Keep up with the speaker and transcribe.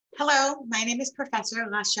Hello, my name is Professor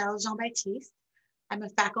Rachel Jean-Baptiste. I'm a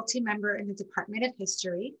faculty member in the Department of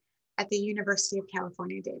History at the University of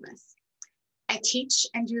California, Davis. I teach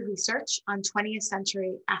and do research on 20th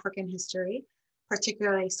century African history,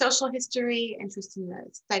 particularly social history, interest in the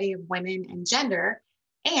study of women and gender,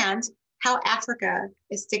 and how Africa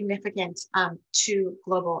is significant to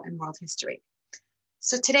global and world history.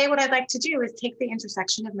 So today what I'd like to do is take the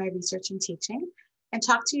intersection of my research and teaching and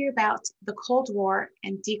talk to you about the Cold War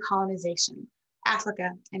and Decolonization,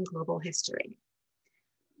 Africa and global history.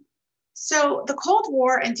 So the Cold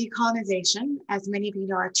War and decolonization, as many of you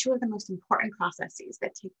know, are two of the most important processes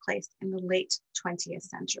that take place in the late 20th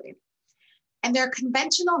century. And there are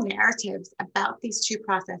conventional narratives about these two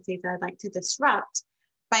processes that I'd like to disrupt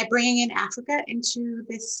by bringing in Africa into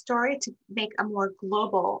this story to make a more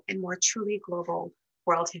global and more truly global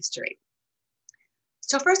world history.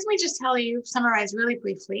 So first, let me just summarize really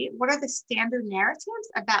briefly, what are the standard narratives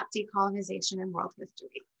about decolonization in world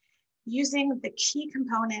history, using the key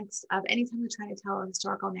components of anytime we try to tell a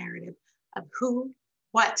historical narrative of who,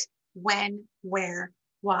 what, when, where,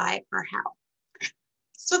 why, or how.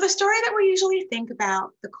 So the story that we usually think about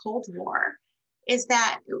the Cold War is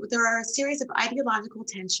that there are a series of ideological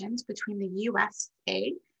tensions between the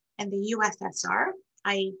U.S.A. and the USSR,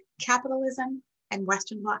 i.e. capitalism and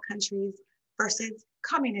Western Bloc countries versus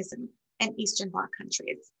communism and Eastern Bloc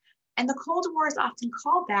countries. And the Cold War is often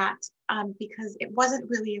called that because it wasn't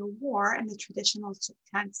really a war in the traditional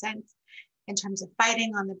sense in terms of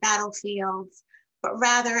fighting on the battlefields, but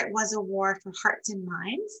rather it was a war for hearts and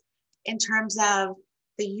minds in terms of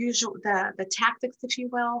the tactics, if you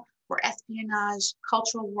will, were espionage,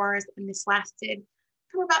 cultural wars, and this lasted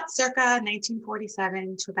from about circa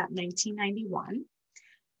 1947 to about 1991.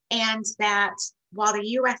 And that while the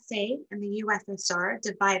U.S.A. and the USSR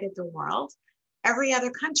divided the world, every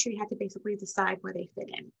other country had to basically decide where they fit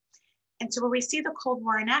in. And so where we see the Cold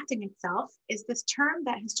War enacting itself is this term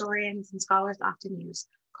that historians and scholars often use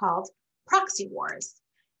called proxy wars,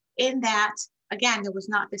 in that, again, there was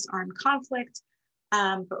not this armed conflict,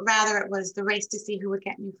 but rather it was the race to see who would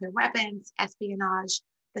get nuclear weapons, espionage,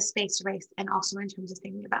 the space race, and also in terms of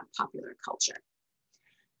thinking about popular culture.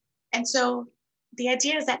 And so the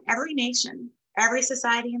idea is that every nation, every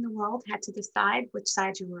society in the world had to decide which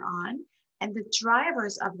side you were on. And the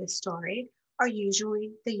drivers of this story are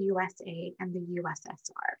usually the U.S.A. and the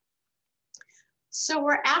USSR. So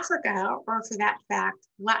where Africa, or for that fact,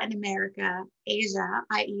 Latin America, Asia,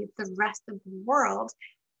 i.e. the rest of the world,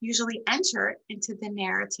 usually enter into the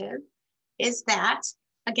narrative is that,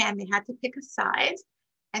 again, they had to pick a side.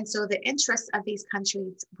 And so the interests of these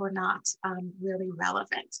countries were not really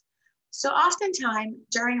relevant. So oftentimes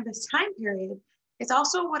during this time period, it's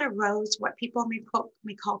also what arose, what people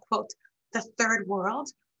may call, quote, the third world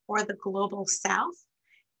or the global south,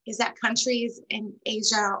 is that countries in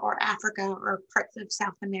Asia or Africa or parts of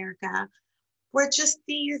South America were just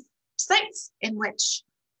these sites in which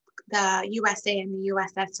the USA and the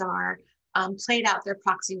USSR played out their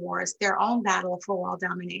proxy wars, their own battle for world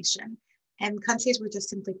domination. And countries were just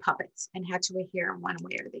simply puppets and had to adhere one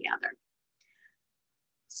way or the other.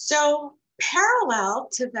 So parallel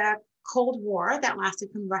to the Cold War that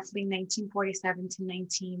lasted from roughly 1947 to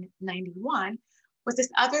 1991 was this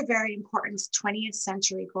other very important 20th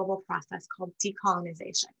century global process called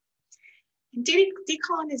decolonization. And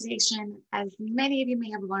decolonization, as many of you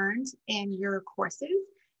may have learned in your courses,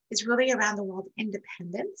 is really around the world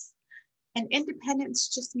independence. And independence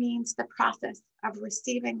just means the process of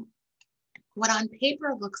receiving what on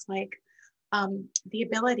paper looks like the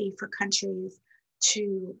ability for countries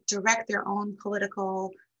to direct their own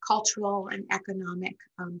political, cultural, and economic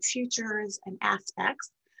futures and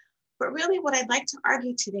aspects. But really what I'd like to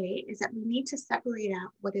argue today is that we need to separate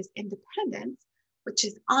out what is independence, which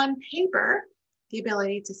is on paper, the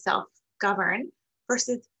ability to self-govern,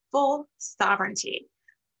 versus full sovereignty,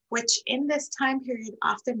 which in this time period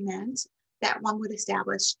often meant that one would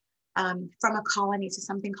establish from a colony to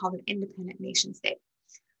something called an independent nation state.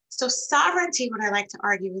 So sovereignty, what I like to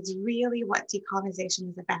argue, is really what decolonization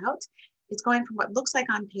is about. It's going from what looks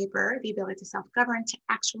like on paper, the ability to self-govern, to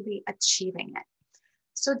actually achieving it.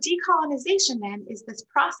 So decolonization then is this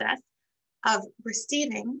process of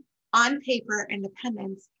receiving on paper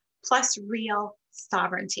independence plus real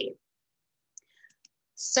sovereignty.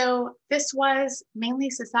 So this was mainly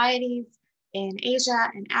societies in Asia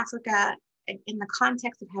and Africa in the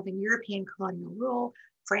context of having European colonial rule,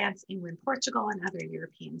 France, England, Portugal, and other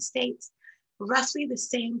European states, roughly the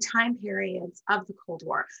same time periods of the Cold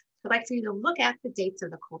War. So I'd like for you to look at the dates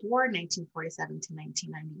of the Cold War, 1947 to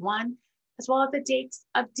 1991, as well as the dates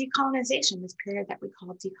of decolonization, this period that we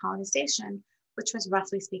call decolonization, which was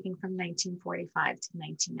roughly speaking from 1945 to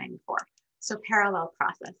 1994. So parallel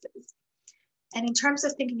processes. And in terms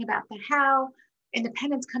of thinking about the how,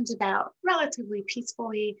 independence comes about relatively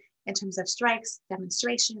peacefully in terms of strikes,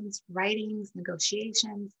 demonstrations, writings,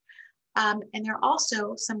 negotiations. And there are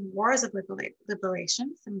also some wars of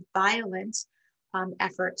liberation, some violent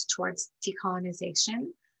efforts towards decolonization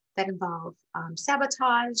that involve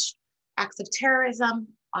sabotage, acts of terrorism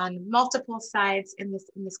on multiple sides in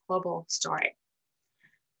this global story.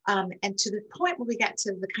 And to the point where we get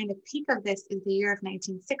to the kind of peak of this is the year of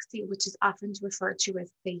 1960, which is often referred to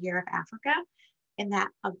as the year of Africa, in that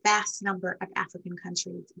a vast number of African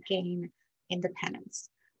countries gain independence.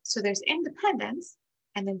 So there's independence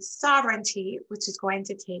and then sovereignty, which is going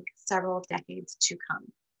to take several decades to come.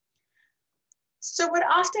 So what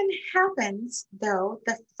often happens, though,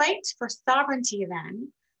 the fight for sovereignty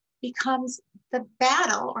then becomes the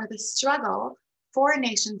battle or the struggle for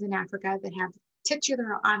nations in Africa that have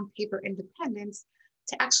titular on paper independence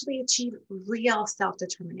to actually achieve real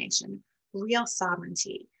self-determination, real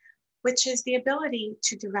sovereignty, which is the ability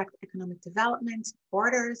to direct economic development,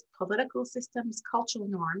 borders, political systems, cultural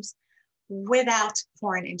norms without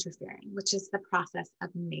foreign interfering, which is the process of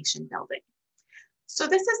nation building. So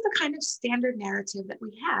this is the kind of standard narrative that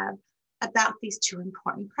we have about these two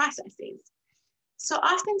important processes. So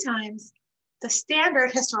oftentimes, the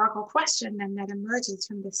standard historical question then that emerges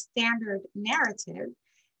from the standard narrative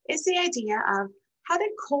is the idea of how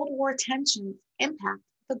did Cold War tensions impact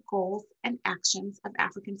the goals and actions of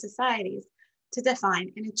African societies to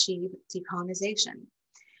define and achieve decolonization?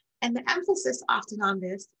 And the emphasis often on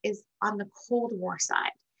this is on the Cold War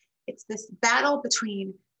side. It's this battle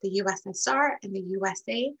between the USSR and the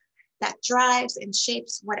U.S.A. that drives and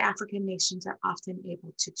shapes what African nations are often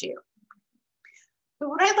able to do. But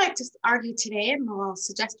what I'd like to argue today, and we'll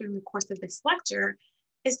suggest during the course of this lecture,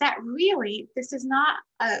 is that really this is not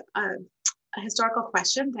a historical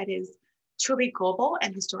question that is truly global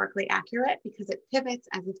and historically accurate, because it pivots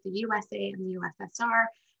as if the U.S.A. and the USSR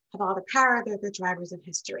have all the power, they're the drivers of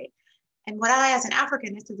history. And what I, as an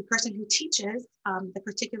Africanist, as a person who teaches the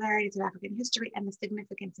particularities of African history and the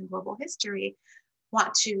significance in global history,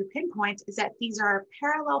 want to pinpoint is that these are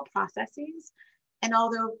parallel processes and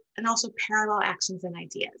also parallel actions and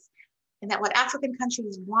ideas. And that what African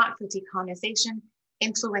countries want for decolonization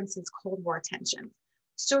influences Cold War tensions.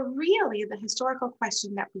 So really the historical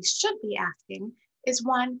question that we should be asking is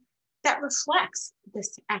one that reflects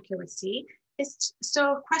this accuracy.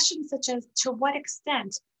 So questions such as, to what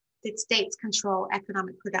extent did states control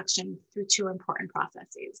economic production through two important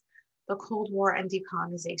processes, the Cold War and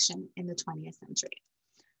decolonization in the 20th century?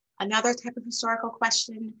 Another type of historical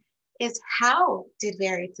question is, how did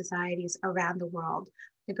varied societies around the world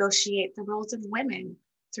negotiate the roles of women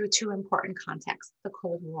through two important contexts, the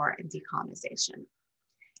Cold War and decolonization?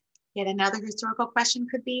 Yet another historical question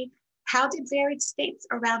could be, how did varied states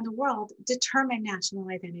around the world determine national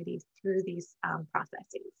identity through these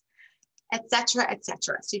processes, et cetera, et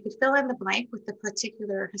cetera. So you could fill in the blank with the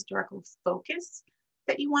particular historical focus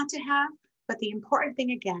that you want to have, but the important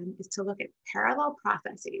thing again is to look at parallel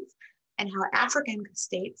processes and how African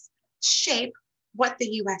states shape what the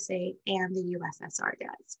U.S.A. and the USSR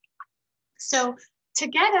does. So to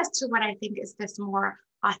get us to what I think is this more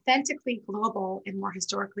authentically global and more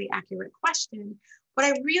historically accurate question, what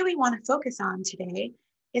I really want to focus on today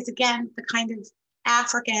is, again, the kind of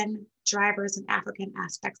African drivers and African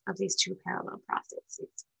aspects of these two parallel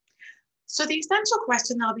processes. So the essential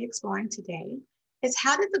question that I'll be exploring today is,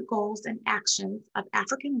 how did the goals and actions of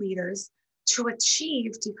African leaders to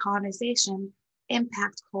achieve decolonization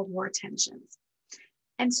impact Cold War tensions?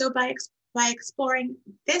 And so by exploring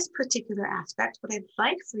this particular aspect, what I'd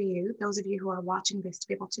like for you, those of you who are watching this, to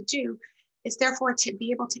be able to do is therefore to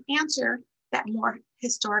be able to answer that more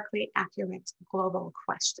historically accurate global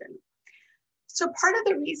question. So part of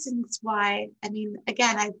the reasons why,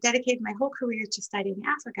 again, I've dedicated my whole career to studying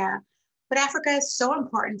Africa, but Africa is so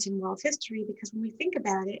important in world history because when we think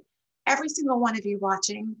about it, every single one of you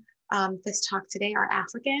watching this talk today are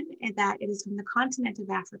African, and that it is from the continent of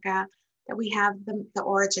Africa that we have the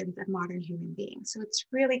origins of modern human beings. So it's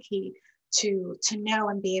really key to know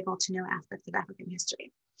and be able to know aspects of African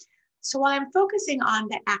history. So while I'm focusing on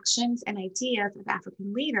the actions and ideas of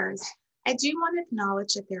African leaders, I do want to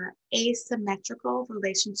acknowledge that there are asymmetrical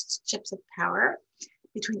relationships of power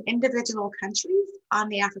between individual countries on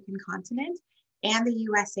the African continent and the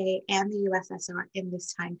U.S.A. and the USSR in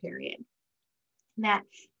this time period. And that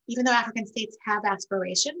even though African states have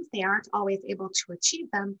aspirations, they aren't always able to achieve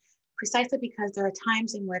them, precisely because there are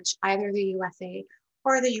times in which either the U.S.A.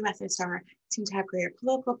 or the USSR seem to have greater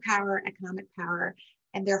political power, economic power,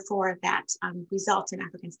 and therefore that results in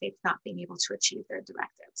African states not being able to achieve their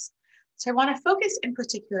directives. So I want to focus in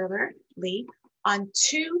particularly on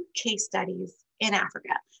two case studies in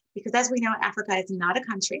Africa, because as we know, Africa is not a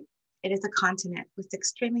country, it is a continent with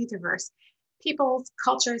extremely diverse peoples,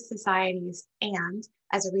 cultures, societies, and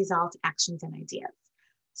as a result, actions and ideas.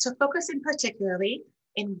 So focus in particularly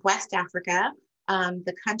in West Africa,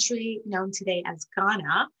 the country known today as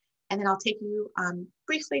Ghana, and then I'll take you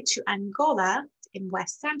briefly to Angola in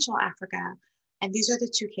West Central Africa, and these are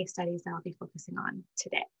the two case studies that I'll be focusing on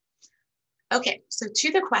today. Okay, so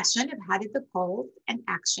to the question of how did the goals and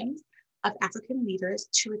actions of African leaders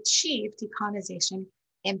to achieve decolonization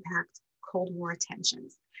impact Cold War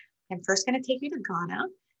tensions? I'm first going to take you to Ghana,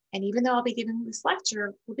 and even though I'll be giving this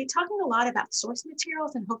lecture, we'll be talking a lot about source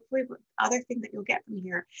materials, and hopefully the other thing that you'll get from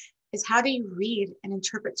here is how do you read and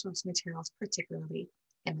interpret source materials, particularly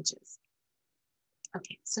images.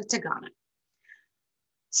 Okay, so to Ghana.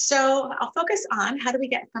 So I'll focus on how do we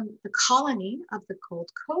get from the colony of the Gold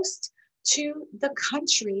Coast to the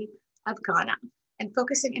country of Ghana, and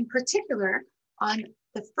focusing in particular on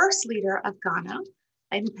the first leader of Ghana,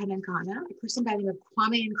 independent Ghana, a person by the name of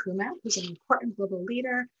Kwame Nkrumah, who's an important global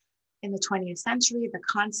leader in the 20th century, the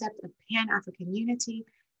concept of Pan-African unity,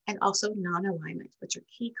 and also non-alignment, which are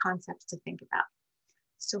key concepts to think about.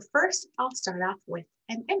 So first, I'll start off with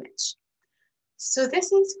an image. So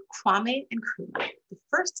this is Kwame Nkrumah, the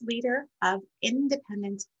first leader of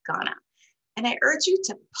independent Ghana. And I urge you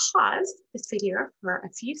to pause this video for a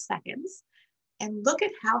few seconds and look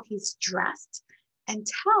at how he's dressed and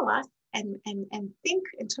tell us and think,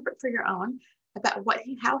 interpret for your own about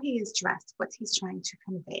how he is dressed, what he's trying to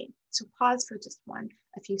convey. So pause for just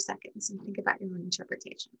a few seconds and think about your own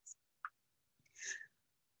interpretations.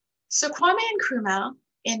 So Kwame Nkrumah,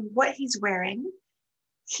 in what he's wearing,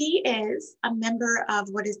 he is a member of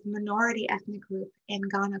what is the minority ethnic group in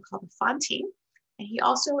Ghana called the Fanti, and he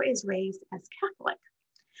also is raised as Catholic.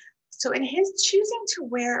 So in his choosing to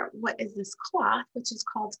wear what is this cloth, which is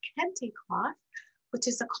called kente cloth, which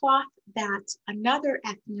is a cloth that another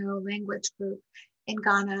ethno-language group in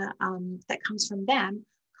Ghana that comes from them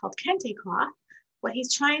called kente cloth, what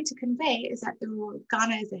he's trying to convey is that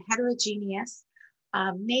Ghana is a heterogeneous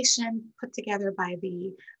nation put together by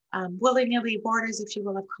the willy-nilly borders, if you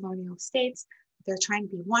will, of colonial states. They're trying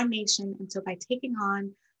to be one nation, and so by taking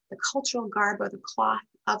on the cultural garb or the cloth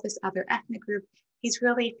of this other ethnic group, he's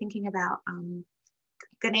really thinking about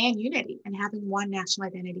Ghanaian unity and having one national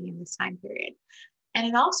identity in this time period. And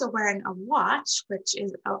in also wearing a watch, which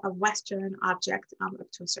is a Western object up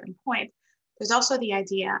to a certain point, there's also the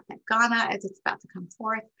idea that Ghana, as it's about to come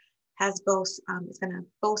forth, has both, is going to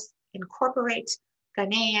both incorporate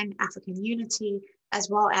Ghanaian African unity, as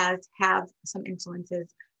well as have some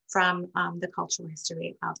influences from the cultural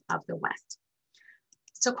history of the West.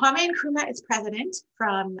 So Kwame Nkrumah is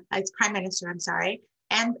prime minister, I'm sorry,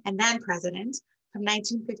 and then president from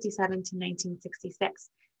 1957 to 1966.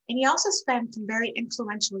 And he also spent some very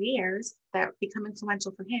influential years that become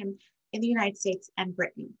influential for him in the United States and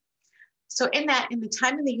Britain. So in the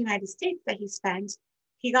time in the United States that he spent,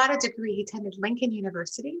 he got a degree. He attended Lincoln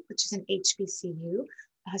University, which is an HBCU,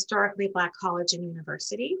 a historically Black college and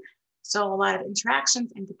university. So a lot of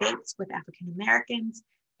interactions and debates with African Americans.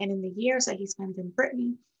 And in the years that he spent in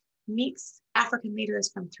Britain, meets African leaders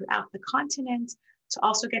from throughout the continent to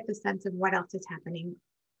also get the sense of what else is happening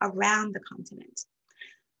around the continent.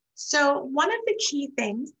 So one of the key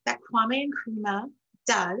things that Kwame Nkrumah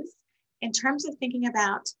does in terms of thinking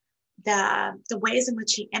about the ways in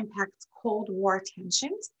which he impacts Cold War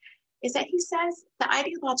tensions is that he says the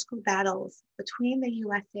ideological battles between the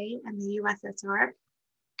U.S.A. and the USSR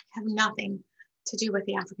have nothing to do with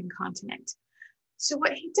the African continent. So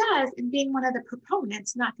what he does, in being one of the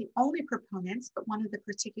proponents, not the only proponents, but one of the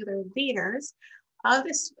particular leaders of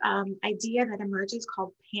this idea that emerges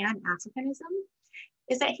called Pan-Africanism,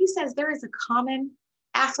 is that he says there is a common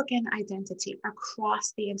African identity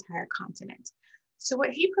across the entire continent. So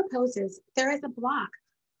what he proposes, there is a bloc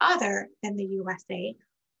other than the USA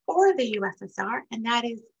or the USSR, and that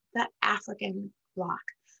is the African bloc.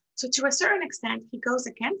 So to a certain extent, he goes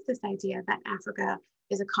against this idea that Africa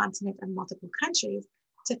is a continent of multiple countries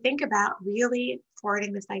to think about really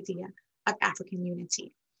forwarding this idea of African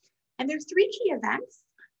unity. And there's three key events,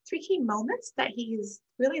 three key moments that he is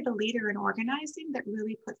really the leader in organizing that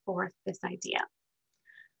really put forth this idea.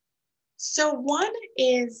 So one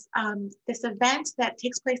is this event that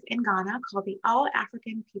takes place in Ghana called the All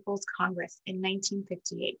African People's Congress in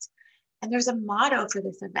 1958. And there's a motto for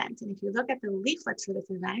this event. And if you look at the leaflets for this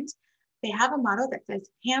event, they have a motto that says,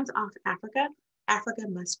 "Hands off Africa, Africa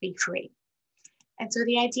must be free." And so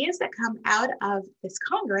the ideas that come out of this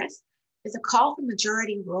Congress is a call for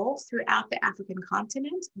majority rule throughout the African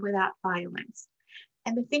continent without violence.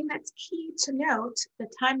 And the thing that's key to note, the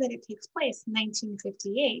time that it takes place,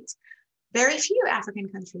 1958, very few African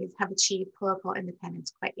countries have achieved political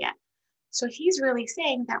independence quite yet. So he's really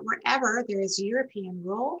saying that wherever there is European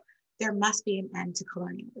rule, there must be an end to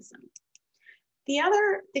colonialism. The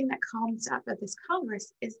other thing that comes out of this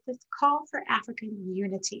Congress is this call for African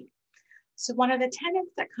unity. So one of the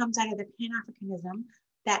tenets that comes out of the Pan-Africanism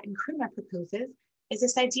that Nkrumah proposes is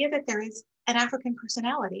this idea that there is an African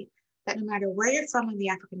personality, that no matter where you're from in the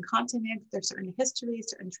African continent, there's certain histories,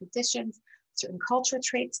 certain traditions, certain cultural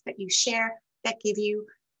traits that you share that give you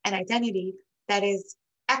an identity that is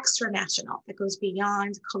extra national, that goes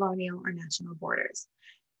beyond colonial or national borders.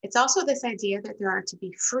 It's also this idea that there are to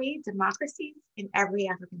be free democracies in every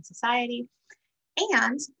African society,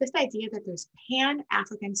 and this idea that there's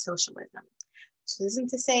Pan-African socialism. So this isn't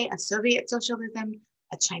to say a Soviet socialism,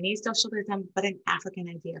 a Chinese socialism, but an African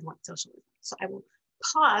idea of what socialism. So I will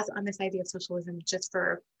pause on this idea of socialism just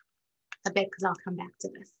for a bit because I'll come back to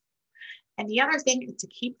this. And the other thing is to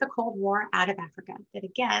keep the Cold War out of Africa. That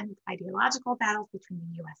again, ideological battles between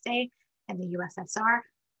the USA and the USSR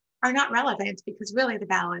are not relevant because really the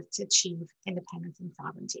battle is to achieve independence and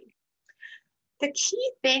sovereignty. The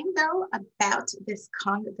key thing though about this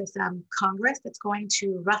Congress that's going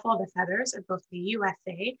to ruffle the feathers of both the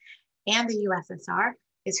USA and the USSR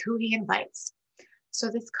is who he invites. So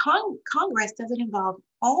this Congress doesn't involve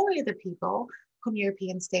only the people whom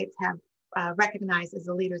European states have recognized as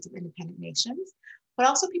the leaders of independent nations, but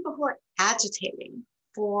also people who are agitating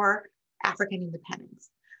for African independence.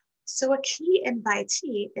 So a key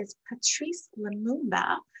invitee is Patrice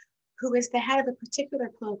Lumumba, who is the head of a particular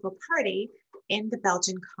political party in the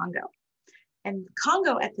Belgian Congo. And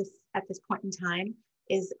Congo at this point in time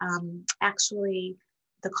is actually,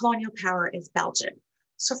 the colonial power is Belgian.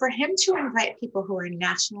 So for him to invite people who are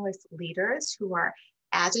nationalist leaders, who are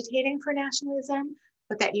agitating for nationalism,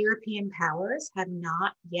 but that European powers have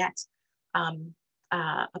not yet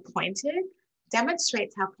appointed,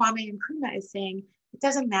 demonstrates how Kwame Nkrumah is saying, it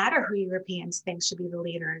doesn't matter who Europeans think should be the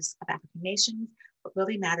leaders of African nations. What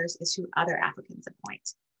really matters is who other Africans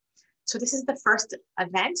appoint. So this is the first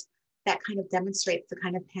event that kind of demonstrates the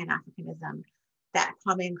kind of Pan-Africanism that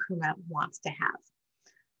Kwame Nkrumah wants to have.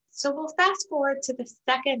 So we'll fast forward to the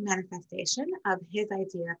second manifestation of his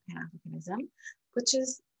idea of Pan-Africanism, which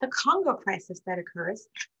is the Congo crisis that occurs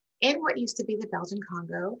in what used to be the Belgian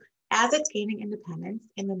Congo as it's gaining independence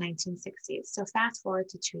in the 1960s. So fast forward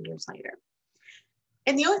to 2 years later.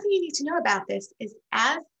 And the only thing you need to know about this is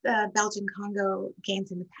as the Belgian Congo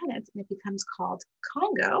gains independence and it becomes called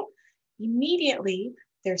Congo, immediately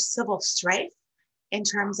there's civil strife in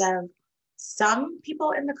terms of some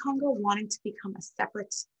people in the Congo wanting to become a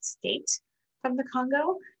separate state from the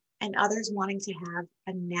Congo and others wanting to have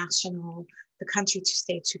a national, the country to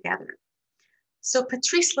stay together. So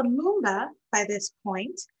Patrice Lumumba, by this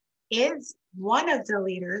point, is one of the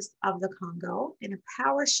leaders of the Congo in a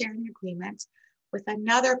power sharing agreement with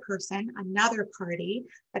another person, another party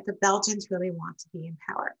that the Belgians really want to be in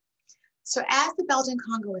power. So as the Belgian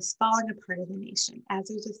Congo is falling apart as a nation, as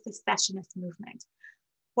there's this secessionist movement,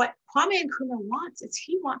 what Kwame Nkrumah wants is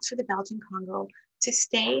he wants for the Belgian Congo to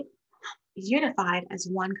stay unified as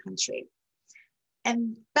one country.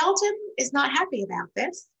 And Belgium is not happy about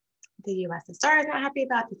this. The USSR is not happy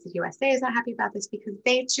about this. The U.S.A. is not happy about this because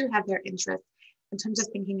they too have their interests in terms of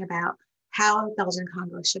thinking about how Belgian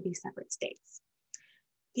Congo should be separate states.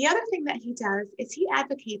 The other thing that he does is he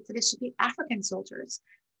advocates that it should be African soldiers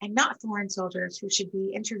and not foreign soldiers who should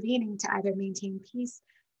be intervening to either maintain peace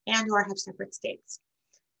and or have separate states.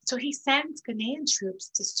 So he sends Ghanaian troops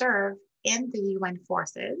to serve in the UN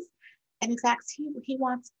forces. And in fact, he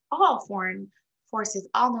wants all foreign forces,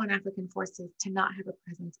 all non-African forces to not have a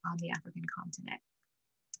presence on the African continent.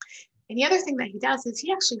 And the other thing that he does is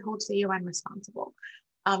he actually holds the UN responsible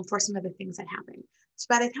for some of the things that happen. So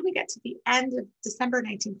by the time we get to the end of December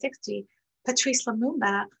 1960, Patrice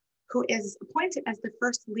Lumumba, who is appointed as the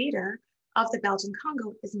first leader of the Belgian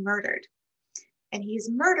Congo, is murdered. And he's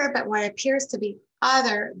murdered by what appears to be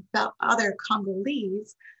other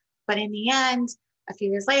Congolese, but in the end, a few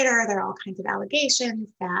years later, there are all kinds of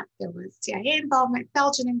allegations that there was CIA involvement,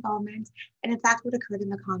 Belgian involvement, and in fact, what occurred in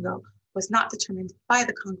the Congo was not determined by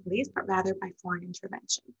the Congolese, but rather by foreign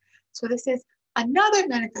intervention. So this is another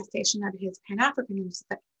manifestation of his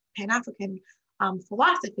Pan-African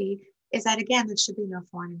philosophy is that, again, there should be no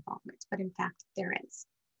foreign involvement, but in fact, there is.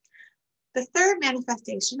 The third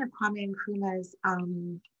manifestation of Kwame Nkrumah's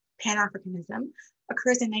Pan-Africanism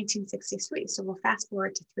occurs in 1963. So we'll fast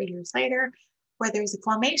forward to 3 years later where there's a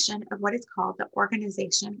formation of what is called the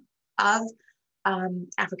Organization of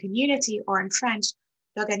African Unity, or in French,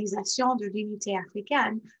 l'Organisation de l'Unité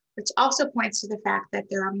Africaine, which also points to the fact that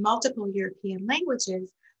there are multiple European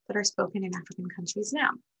languages that are spoken in African countries now.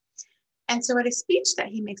 And so at a speech that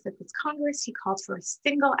he makes at this Congress, he called for a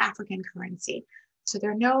single African currency. So there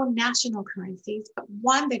are no national currencies, but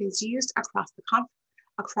one that is used across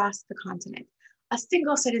the continent, a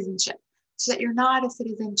single citizenship, so that you're not a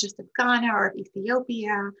citizen just of Ghana or of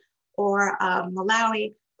Ethiopia or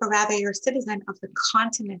Malawi, but rather you're a citizen of the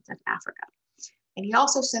continent of Africa. And he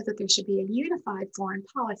also says that there should be a unified foreign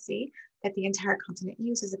policy that the entire continent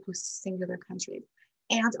uses, as opposed to singular countries,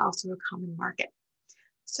 and also a common market.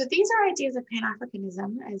 So these are ideas of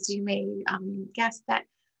Pan-Africanism, as you may guess, that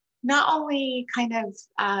not only kind of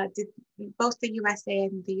did both the USA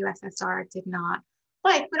and the USSR did not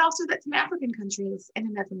like, but also that some African countries in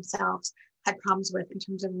and of themselves had problems with in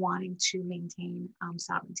terms of wanting to maintain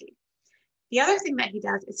sovereignty. The other thing that he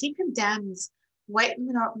does is he condemns white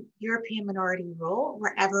European minority rule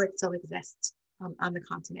wherever it still exists on the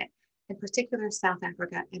continent, in particular South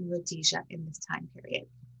Africa and Rhodesia in this time period.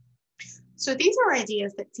 So these are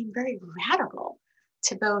ideas that seem very radical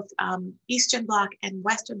to both Eastern Bloc and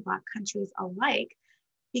Western Bloc countries alike,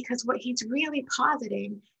 because what he's really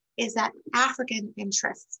positing is that African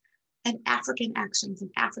interests and African actions and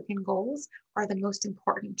African goals are the most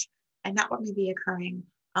important, and not what may be occurring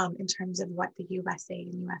in terms of what the U.S.A.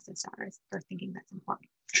 and USSR are thinking that's important.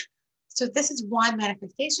 So this is one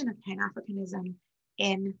manifestation of Pan-Africanism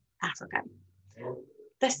in Africa.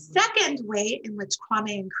 The second way in which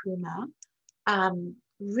Kwame Nkrumah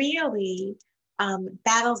really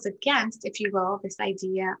battles against, if you will, this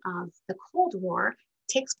idea of the Cold War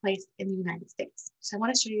takes place in the United States. So I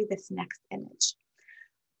want to show you this next image.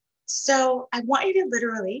 So I want you to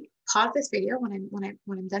literally pause this video when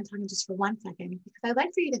I'm done talking, just for 1 second, because I'd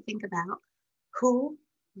like for you to think about who,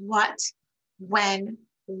 what, when,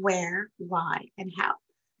 where, why, and how.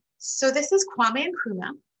 So this is Kwame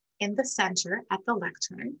Nkrumah in the center at the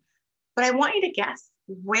lectern, but I want you to guess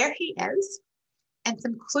where he is and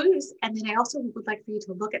some clues. And then I also would like for you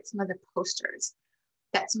to look at some of the posters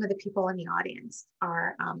that some of the people in the audience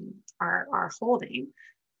are holding.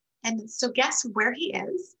 And so guess where he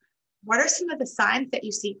is. What are some of the signs that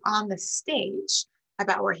you see on the stage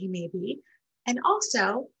about where he may be? And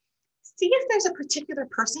also see if there's a particular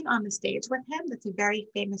person on the stage with him that's a very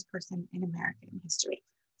famous person in American history.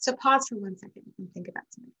 So pause for 1 second and think about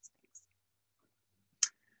some of these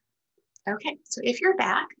things. Okay, so if you're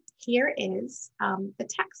back, here is the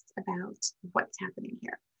text about what's happening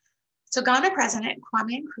here. So Ghana President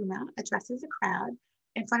Kwame Nkrumah addresses a crowd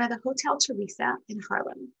in front of the Hotel Teresa in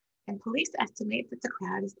Harlem, and police estimate that the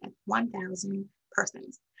crowd is at 1,000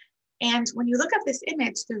 persons. And when you look up this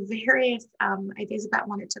image, there are various ideas about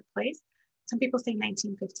when it took place. Some people say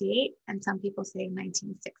 1958, and some people say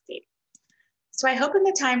 1960. So I hope in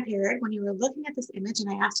the time period when you were looking at this image, and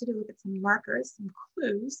I asked you to look at some markers, some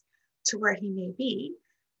clues to where he may be,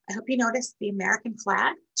 I hope you noticed the American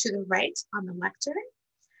flag to the right on the lectern.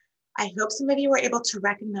 I hope some of you were able to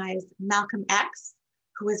recognize Malcolm X,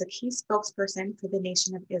 who is a key spokesperson for the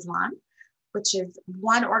Nation of Islam, which is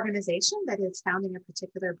one organization that is founding a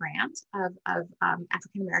particular brand of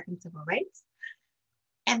African-American civil rights.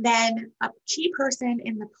 And then a key person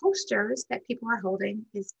in the posters that people are holding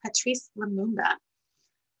is Patrice Lumumba,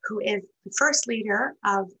 who is the first leader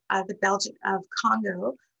of the Belgian of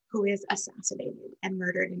Congo, who is assassinated and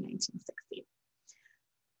murdered in 1960.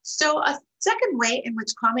 So a second way in which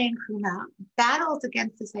Kwame Nkrumah battles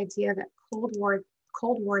against this idea that Cold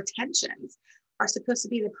War tensions are supposed to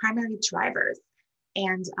be the primary drivers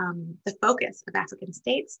and the focus of African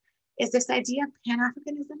states is this idea of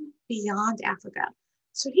Pan-Africanism beyond Africa.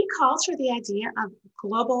 So he calls for the idea of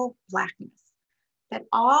global Blackness, that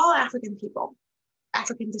all African people,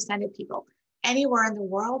 African descended people, anywhere in the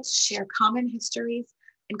world share common histories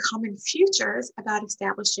and common futures about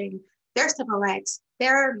establishing their civil rights,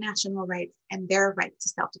 their national rights, and their right to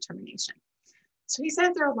self-determination. So he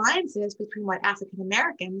says there are alliances between what African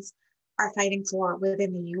Americans are fighting for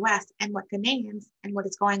within the US and what Ghanaians and what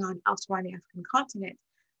is going on elsewhere on the African continent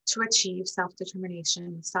to achieve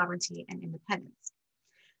self-determination, sovereignty, and independence.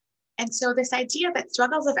 And so this idea that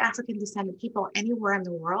struggles of African descended people anywhere in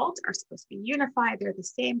the world are supposed to be unified, they're the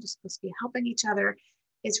same, they're supposed to be helping each other,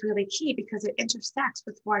 is really key because it intersects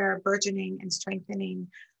with what are burgeoning and strengthening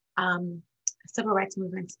civil rights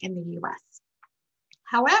movements in the US.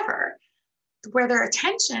 However, where there are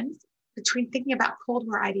tensions between thinking about Cold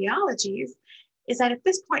War ideologies is that at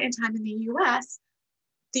this point in time in the US,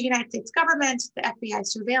 the United States government, the FBI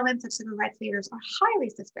surveillance of civil rights leaders are highly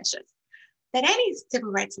suspicious. that any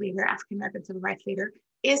civil rights leader, African-American civil rights leader,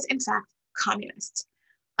 is in fact communist.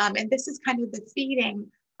 And this is kind of the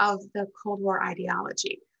feeding of the Cold War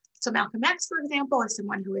ideology. So Malcolm X, for example, is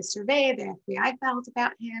someone who is surveyed, the FBI files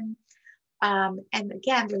about him. And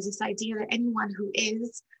again, there's this idea that anyone who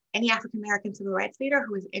is, any African-American civil rights leader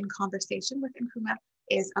who is in conversation with Nkrumah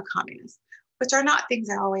is a communist, which are not things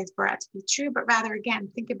that are always brought out to be true, but rather, again,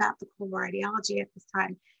 think about the Cold War ideology at this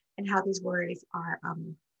time and how these worries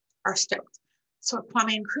are stoked. So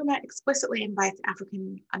Kwame Nkrumah explicitly invites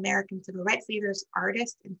African-American civil rights leaders,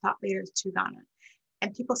 artists, and thought leaders to Ghana.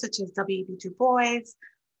 And people such as W.B. Du Bois,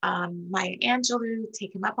 Maya Angelou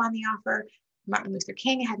take him up on the offer. Martin Luther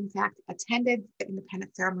King had in fact attended the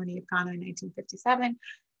independence ceremony of Ghana in 1957,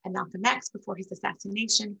 and Malcolm X, before his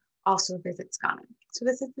assassination, also visits Ghana. So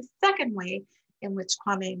this is the second way in which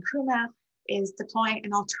Kwame Nkrumah is deploying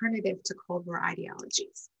an alternative to Cold War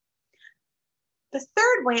ideologies. The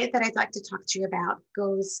third way that I'd like to talk to you about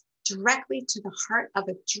goes directly to the heart of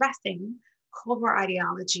addressing Cold War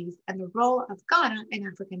ideologies and the role of Ghana and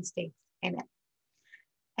African states in it.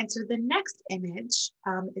 And so the next image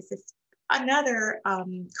is this another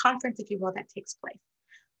conference, if you will, that takes place.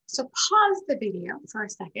 So pause the video for a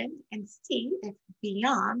second and see if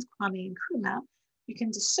beyond Kwame Nkrumah, you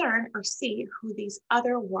can discern or see who these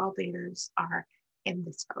other world leaders are in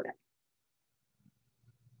this photo.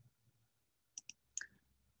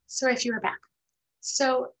 So if you are back.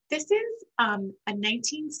 So this is a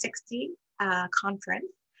 1960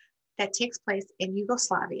 conference that takes place in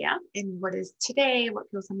Yugoslavia, in what is today, what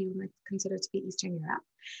some people might consider to be Eastern Europe.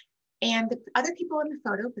 And the other people in the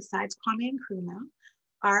photo, besides Kwame Nkrumah,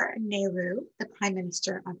 are Nehru, the Prime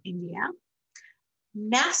Minister of India,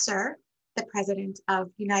 Nasser, the President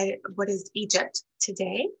of what is Egypt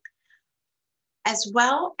today, as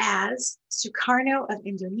well as Sukarno of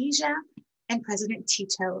Indonesia and President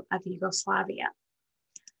Tito of Yugoslavia.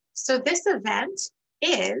 So this event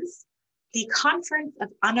is the Conference of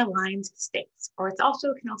Unaligned States, or it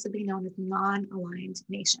can also be known as non-aligned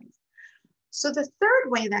nations. So the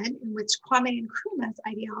third way then in which Kwame Nkrumah's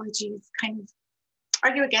ideologies kind of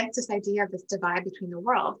argue against this idea of this divide between the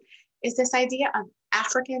world is this idea of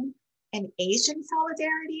African and Asian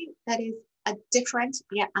solidarity that is a different,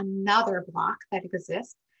 yet another bloc that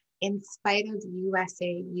exists in spite of the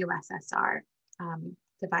U.S.A, USSR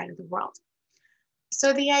divide of the world.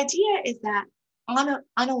 So the idea is that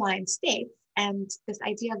unaligned states and this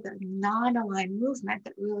idea of the non-aligned movement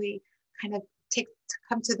that really kind of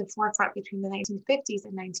come to the forefront between the 1950s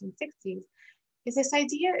and 1960s is this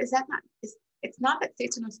idea it's not that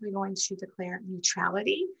states are necessarily going to declare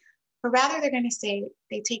neutrality, but rather they're going to say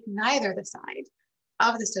they take neither the side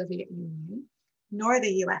of the Soviet Union nor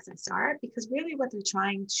the USSR, because really what they're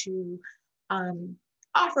trying to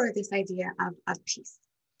offer this idea of peace.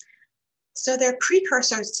 So they're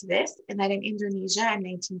precursors to this, in that in Indonesia in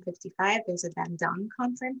 1955, there's a Bandung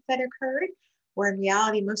conference that occurred, where in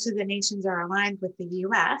reality, most of the nations are aligned with the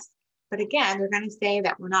US. But again, they're going to say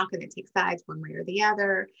that we're not going to take sides one way or the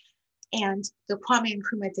other. And though Kwame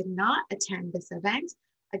Nkrumah did not attend this event,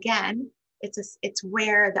 again, it's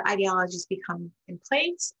where the ideologies become in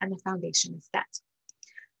place and the foundation is set.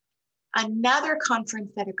 Another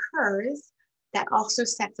conference that occurs that also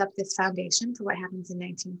sets up this foundation for what happens in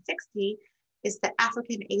 1960 is the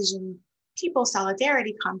African Asian People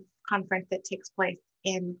Solidarity Conference that takes place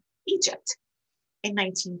in Egypt in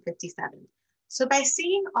 1957. So by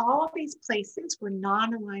seeing all of these places where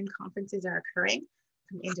non-aligned conferences are occurring,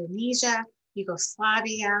 from Indonesia,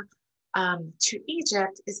 Yugoslavia, to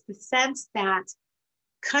Egypt, is the sense that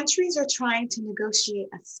countries are trying to negotiate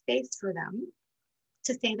a space for them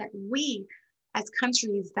to say that we, as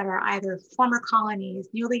countries that are either former colonies,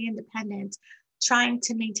 newly independent, trying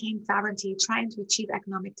to maintain sovereignty, trying to achieve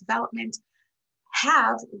economic development,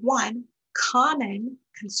 have common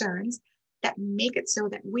concerns that make it so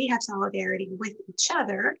that we have solidarity with each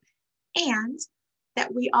other, and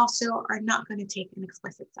that we also are not going to take an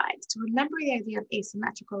explicit side. So remember the idea of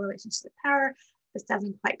asymmetrical relationships of power. This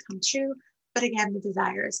doesn't quite come true, but again, the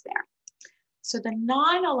desire is there. So the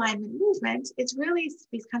non-alignment movement is really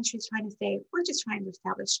these countries trying to say, we're just trying to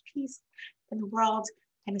establish peace in the world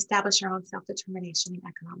and establish our own self-determination and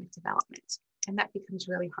economic development. And that becomes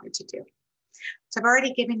really hard to do. So I've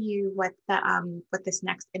already given you what this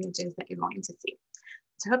next image is that you're going to see.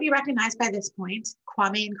 So I hope you recognize by this point,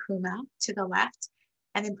 Kwame Nkrumah to the left,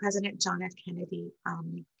 and then President John F. Kennedy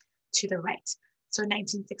to the right. So in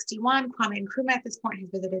 1961, Kwame Nkrumah at this point has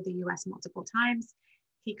visited the US multiple times.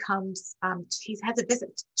 He has a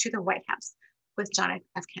visit to the White House with John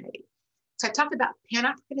F. Kennedy. So I talked about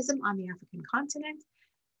Pan-Africanism on the African continent.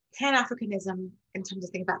 Pan-Africanism in terms of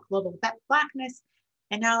thinking about global Blackness.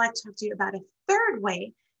 And now I'd like to talk to you about a third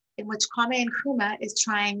way in which Kwame Nkrumah is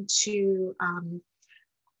trying to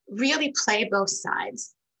really play both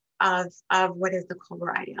sides of what is the Cold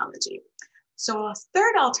War ideology. So a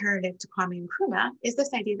third alternative to Kwame Nkrumah is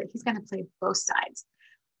this idea that he's going to play both sides.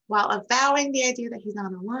 While avowing the idea that he's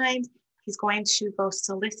non-aligned, he's going to both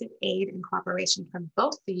solicit aid and cooperation from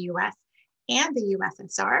both the US and the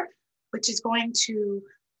USSR, which is going to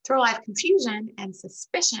throw a lot of confusion and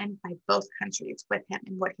suspicion by both countries with him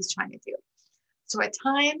and what he's trying to do. So at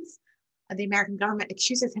times, the American government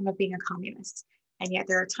accuses him of being a communist. And yet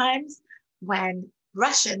there are times when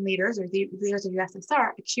Russian leaders or the leaders of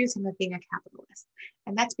USSR accuse him of being a capitalist.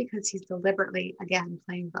 And that's because he's deliberately, again,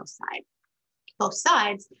 playing both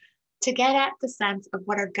sides to get at the sense of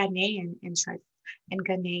what are Ghanaian interests and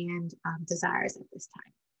Ghanaian desires at this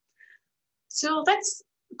time. So let's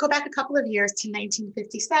go back a couple of years to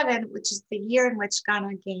 1957, which is the year in which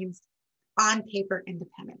Ghana gains on paper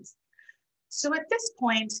independence. So at this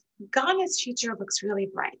point, Ghana's future looks really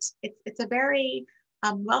bright. It's a very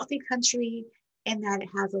wealthy country in that it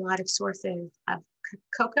has a lot of sources of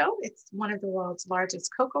cocoa. It's one of the world's largest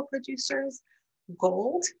cocoa producers,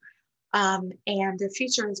 gold, and their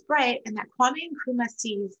future is bright, and that Kwame Nkrumah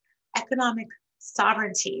sees economic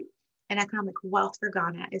sovereignty and economic wealth for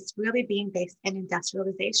Ghana is really being based in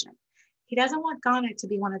industrialization. He doesn't want Ghana to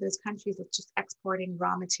be one of those countries that's just exporting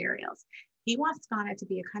raw materials. He wants Ghana to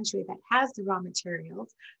be a country that has the raw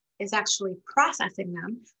materials, is actually processing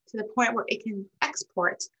them to the point where it can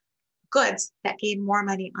export goods that gain more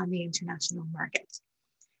money on the international market.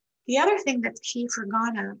 The other thing that's key for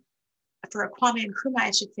Ghana, for Kwame Nkrumah,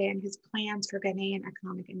 I should say, and his plans for Ghanaian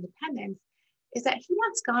economic independence, is that he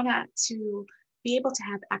wants Ghana to be able to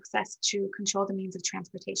have access to control the means of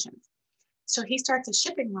transportation. So he starts a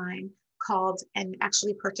shipping line called, and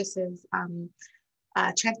actually purchases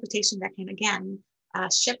transportation that can, again,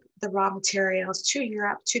 ship the raw materials to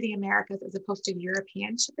Europe, to the Americas, as opposed to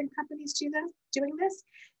European shipping companies doing this.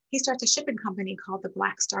 He starts a shipping company called the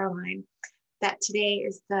Black Star Line that today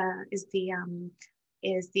is the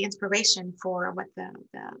inspiration for what the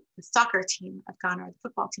soccer team of Ghana, or the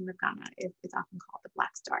football team of Ghana is often called the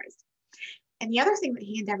Black Stars. And the other thing that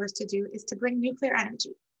he endeavors to do is to bring nuclear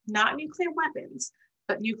energy, not nuclear weapons,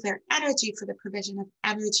 but nuclear energy for the provision of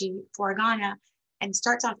energy for Ghana, and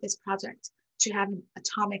starts off this project to have an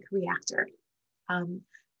atomic reactor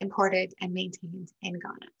imported and maintained in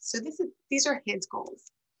Ghana. So these are his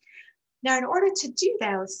goals. Now, in order to do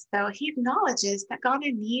those, though, he acknowledges that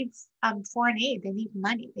Ghana needs foreign aid. They need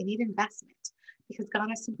money. They need investment because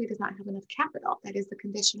Ghana simply does not have enough capital. That is the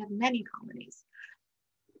condition of many colonies.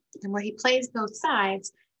 And where he plays both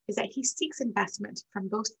sides is that he seeks investment from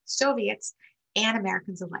both Soviets and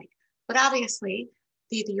Americans alike. But obviously,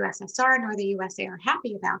 neither the USSR nor the USA are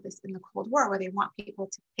happy about this in the Cold War, where they want people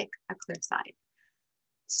to pick a clear side.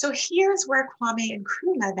 So here's where Kwame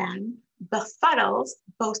Nkrumah then befuddles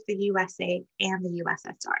both the USA and the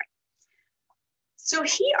USSR. So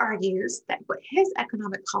he argues that what his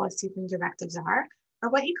economic policies and directives are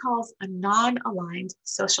what he calls a non-aligned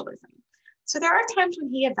socialism. So there are times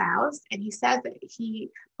when he avows and he says that he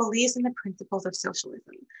believes in the principles of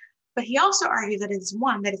socialism, but he also argues that it is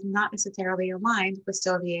one that is not necessarily aligned with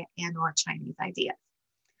Soviet and or Chinese ideas.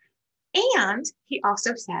 And he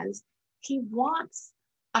also says he wants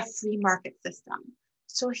a free market system.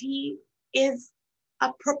 So he is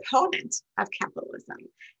a proponent of capitalism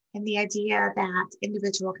and the idea that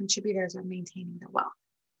individual contributors are maintaining their wealth.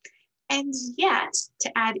 And yet,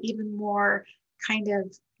 to add even more kind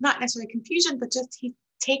of, not necessarily confusion, but just he's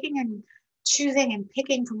taking and choosing and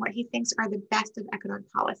picking from what he thinks are the best of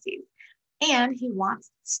economic policies. And he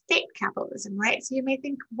wants state capitalism, right? So you may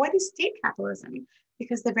think, what is state capitalism?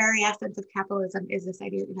 Because the very essence of capitalism is this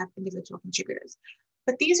idea that you have individual contributors.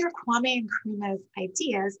 But these are Kwame Nkrumah's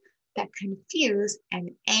ideas that confuse and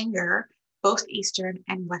anger both Eastern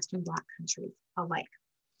and Western Bloc countries alike.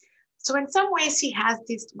 So in some ways, he has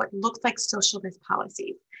these what looks like socialist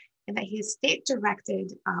policies, and that he has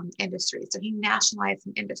state-directed industries. So he nationalized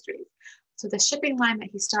some industries. So the shipping line that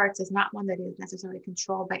he starts is not one that is necessarily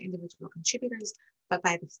controlled by individual contributors, but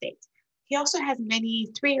by the state. He also has many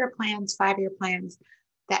 3-year plans, 5-year plans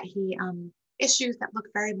that he issues that look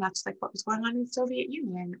very much like what was going on in the Soviet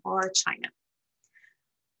Union or China.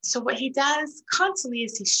 So what he does constantly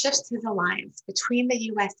is he shifts his alliance between the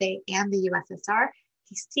USA and the USSR.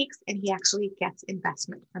 He seeks and he actually gets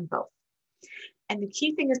investment from both. And the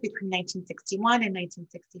key thing is between 1961 and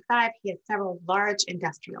 1965, he has several large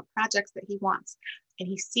industrial projects that he wants, and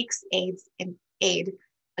he seeks aid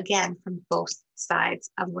again from both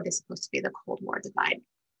sides of what is supposed to be the Cold War divide.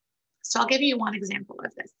 So I'll give you one example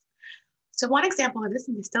of this. So one example of this,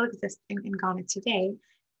 and this still exists in Ghana today,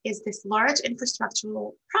 is this large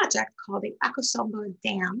infrastructural project called the Akosombo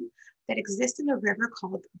Dam that exists in a river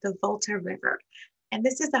called the Volta River. And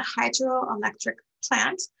this is a hydroelectric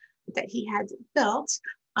plant that he had built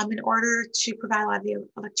in order to provide a lot of the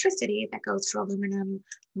electricity that goes for aluminum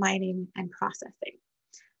mining and processing.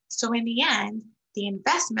 So in the end, the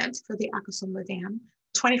investment for the Akosombo Dam,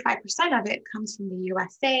 25% of it comes from the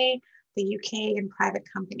U.S.A., the U.K., and private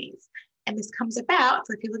companies. And this comes about,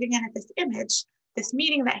 so if you're looking at this image, this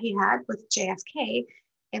meeting that he had with JFK,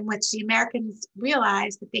 in which the Americans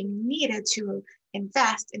realized that they needed to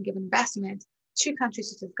invest and give investment to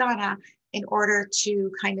countries such as Ghana in order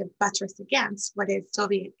to kind of buttress against what is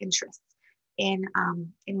Soviet interests in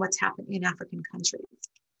what's happening in African countries.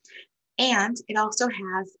 And it also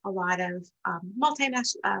has a lot of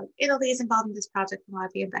multinational, Italy is involved in this project, a lot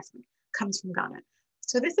of the investment comes from Ghana.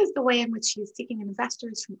 So this is the way in which he's seeking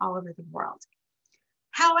investors from all over the world.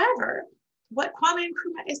 However, what Kwame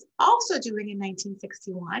Nkrumah is also doing in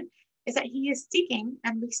 1961 is that he is seeking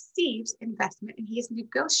and receives investment, and he is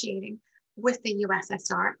negotiating with the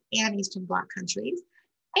USSR and Eastern Bloc countries.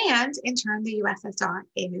 And in turn, the USSR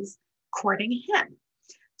is courting him.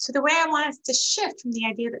 So the way I want us to shift from the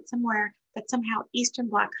idea that somehow Eastern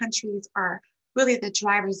Bloc countries are really the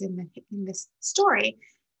drivers in this story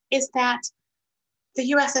is that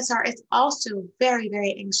the USSR is also very,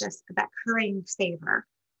 very anxious about currying favor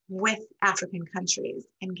with African countries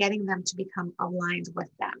and getting them to become aligned with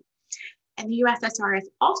them. And the USSR is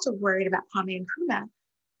also worried about Kwame Nkrumah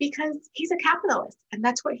because he's a capitalist, and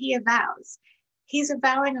that's what he avows. He's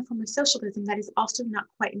avowing a form of socialism that is also not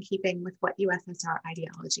quite in keeping with what USSR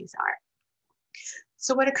ideologies are.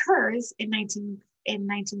 So what occurs in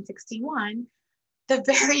 1961, the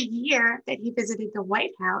very year that he visited the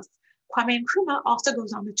White House, Kwame Nkrumah also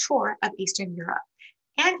goes on the tour of Eastern Europe,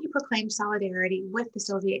 and he proclaimed solidarity with the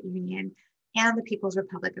Soviet Union and the People's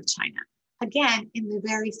Republic of China, again, in the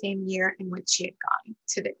very same year in which he had gone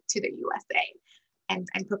to the U.S.A. and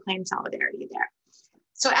proclaimed solidarity there.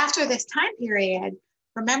 So after this time period,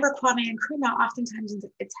 remember Kwame Nkrumah, oftentimes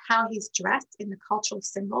it's how he's dressed in the cultural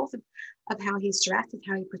symbols of how he's dressed and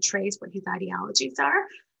how he portrays what his ideologies are.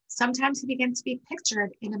 Sometimes he begins to be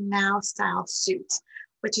pictured in a Mao-style suit,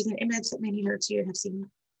 which is an image that many of you have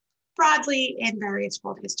seen broadly in various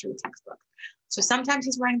world history textbooks. So sometimes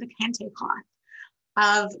he's wearing the kente cloth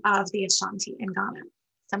of the Ashanti in Ghana.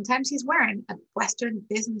 Sometimes he's wearing a Western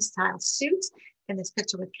business style suit in this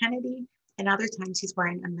picture with Kennedy, and other times he's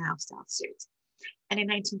wearing a Mao style suit. And in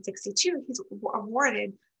 1962, he's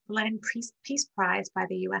awarded the Lenin Peace Prize by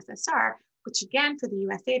the USSR, which again for the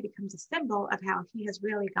USA becomes a symbol of how he has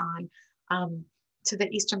really gone to the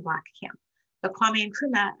Eastern Bloc camp. But Kwame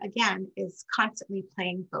Nkrumah, again, is constantly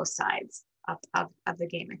playing both sides of the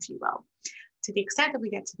game, if you will, to the extent that we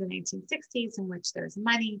get to the 1960s, in which there's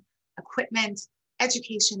money, equipment,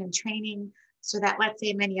 education, and training, so that, let's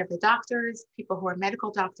say, many of the doctors, people who are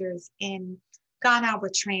medical doctors in Ghana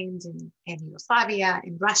were trained in Yugoslavia,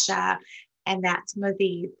 in Russia, and that some of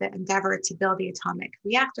the endeavor to build the atomic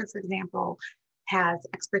reactor, for example, has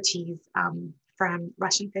expertise from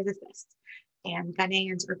Russian physicists. And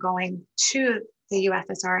Ghanaians are going to the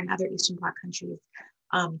USSR and other Eastern Bloc countries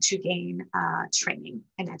to gain training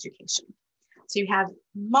and education. So you have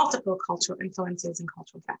multiple cultural influences and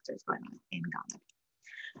cultural factors going on in Ghana.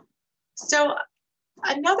 So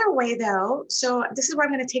another way though, so this is where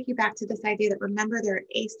I'm going to take you back to this idea that remember there are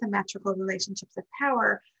asymmetrical relationships of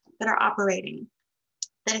power that are operating.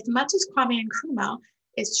 That as much as Kwame Nkrumah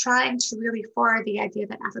is trying to really forward the idea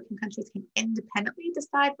that African countries can independently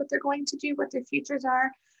decide what they're going to do, what their futures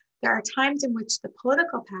are, there are times in which the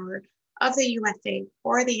political power of the USA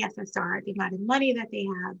or the USSR, the amount of money that they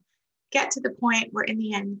have, get to the point where in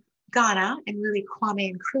the end, Ghana and really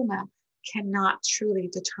Kwame Nkrumah cannot truly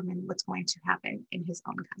determine what's going to happen in his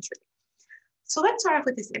own country. So let's start off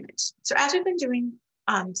with this image. So as we've been doing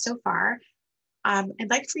so far, I'd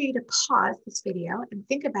like for you to pause this video and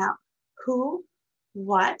think about who,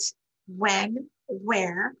 what, when,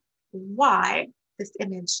 where, why this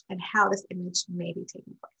image and how this image may be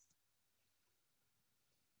taking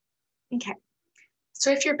place. Okay,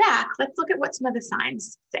 so if you're back, let's look at what some of the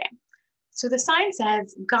signs say. So the sign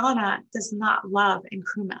says, Ghana does not love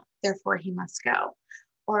Nkrumah, therefore he must go.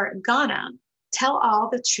 Or Ghana, tell all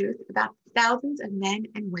the truth about thousands of men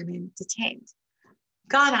and women detained.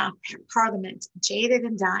 Ghana, parliament, jaded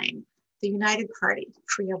and dying, the United Party,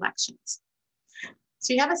 free elections.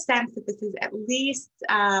 So you have a sense that this is at least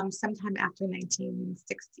sometime after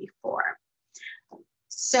 1964.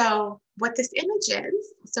 So what this image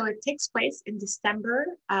is, so it takes place in December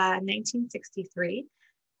 1963,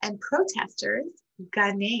 and protesters,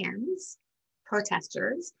 Ghanaians,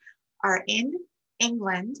 protesters, are in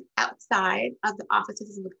England outside of the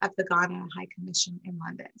offices of the Ghana High Commission in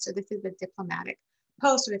London. So this is the diplomatic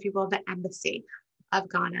post, or if you will, the embassy of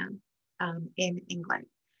Ghana in England.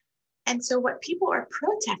 And so what people are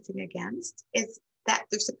protesting against is that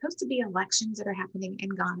there's supposed to be elections that are happening in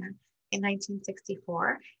Ghana in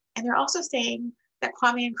 1964. And they're also saying that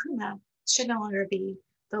Kwame Nkrumah should no longer be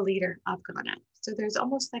the leader of Ghana. So there's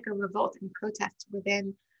almost like a revolt and protest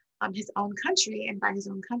within his own country and by his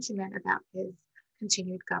own countrymen about his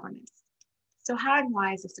continued governance. So how and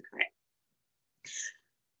why is this occurring?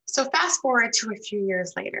 So fast forward to a few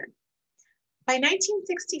years later. By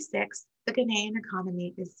 1966, the Ghanaian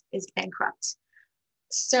economy is bankrupt.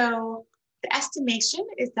 So the estimation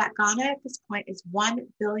is that Ghana at this point is $1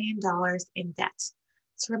 billion in debt.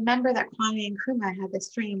 So remember that Kwame Nkrumah had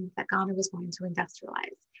this dream that Ghana was going to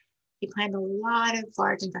industrialize. He planned a lot of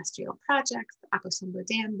large industrial projects, the Akosombo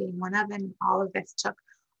Dam being one of them. All of this took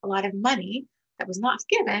a lot of money that was not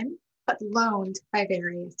given, but loaned by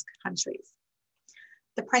various countries.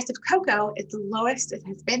 The price of cocoa is the lowest it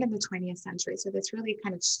has been in the 20th century. So this really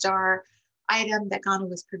kind of star item that Ghana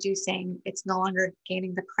was producing, it's no longer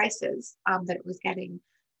gaining the prices that it was getting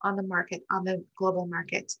on the market, on the global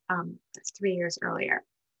market 3 years earlier.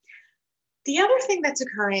 The other thing that's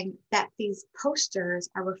occurring that these posters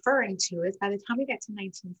are referring to is by the time we get to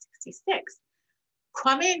 1966,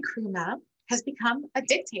 Kwame Nkrumah has become a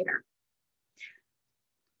dictator.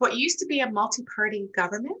 What used to be a multi-party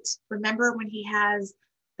government, remember when he has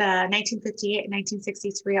the 1958 and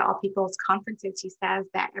 1963 All People's Conferences, he says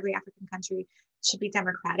that every African country should be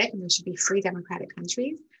democratic and there should be free democratic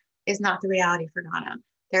countries, is not the reality for Ghana.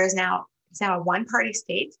 It's now a one-party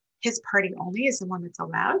state. His party only is the one that's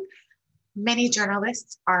allowed. Many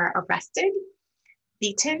journalists are arrested,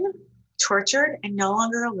 beaten, tortured, and no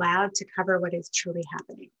longer allowed to cover what is truly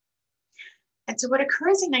happening. And so what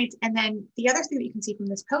occurs and then the other thing that you can see from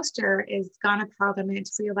this poster is Ghana Parliament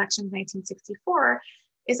free elections 1964,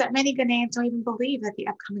 is that many Ghanaians don't even believe that the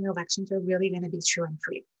upcoming elections are really going to be true and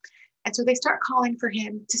free. And so they start calling for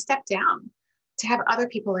him to step down, to have other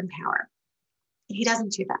people in power. And he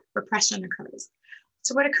doesn't do that. Repression occurs.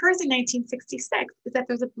 So what occurs in 1966 is that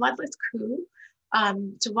there's a bloodless coup.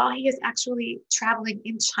 So while he is actually traveling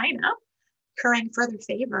in China, incurring further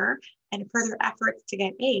favor and further efforts to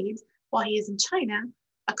get aid, while he is in China,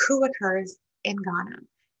 a coup occurs in Ghana.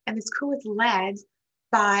 And this coup is led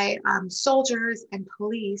by soldiers and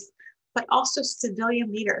police, but also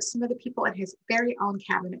civilian leaders. Some of the people in his very own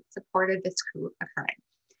cabinet supported this coup occurring.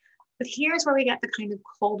 But here's where we get the kind of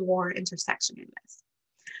Cold War intersection in this.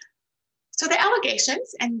 So the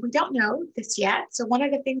allegations, and we don't know this yet. So one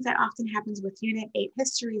of the things that often happens with Unit 8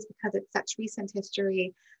 history is because it's such recent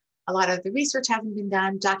history, a lot of the research hasn't been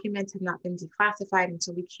done, documents have not been declassified, and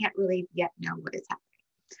so we can't really yet know what is happening.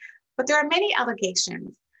 But there are many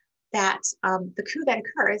allegations that the coup that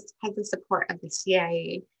occurs has the support of the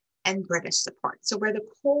CIA and British support. So where the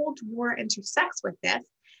Cold War intersects with this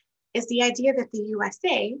is the idea that the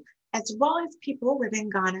USA, as well as people within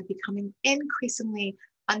Ghana, becoming increasingly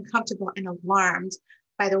uncomfortable and alarmed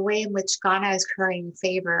by the way in which Ghana is currying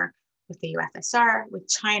favor with the USSR, with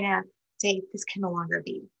China, say this can no longer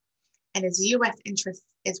be. And as US interest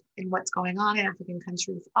is in what's going on in African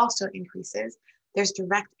countries also increases, there's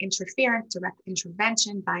direct interference, direct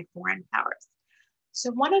intervention by foreign powers.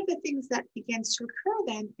 So one of the things that begins to occur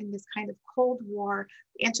then in this kind of Cold War,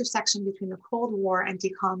 the intersection between the Cold War and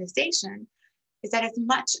decolonization, is that as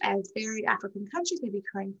much as varied African countries may be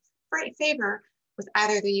currying favor with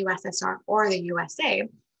either the USSR or the USA,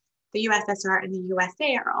 the USSR and the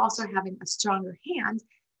USA are also having a stronger hand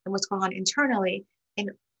in what's going on internally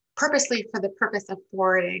and purposely for the purpose of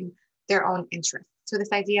forwarding their own interests. So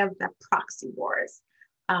this idea of the proxy wars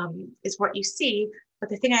is what you see. But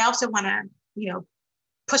the thing I also want to,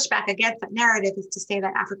 push back against that narrative is to say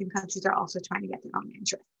that African countries are also trying to get their own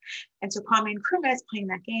interests. And so Kwame Nkrumah is playing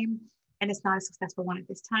that game, and it's not a successful one at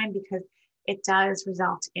this time because it does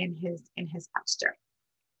result in his ouster.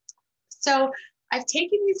 So I've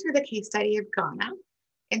taken you through the case study of Ghana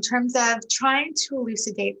in terms of trying to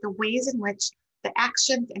elucidate the ways in which the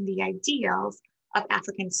actions and the ideals of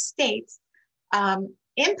African states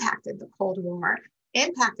impacted the Cold War,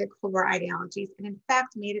 impacted Cold War ideologies, and in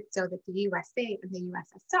fact made it so that the USA and the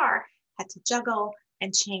USSR had to juggle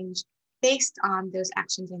and change based on those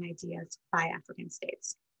actions and ideas by African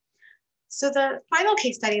states. So the final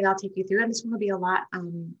case study that I'll take you through, and this one will be a lot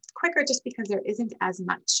quicker just because there isn't as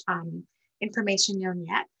much information known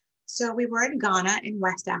yet. So we were in Ghana in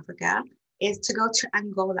West Africa, is to go to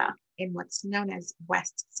Angola in what's known as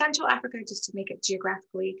West Central Africa, just to make it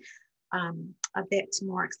geographically a bit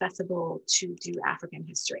more accessible to do African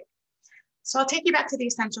history. So I'll take you back to the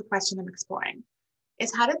essential question I'm exploring,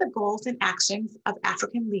 is how did the goals and actions of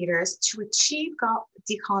African leaders to achieve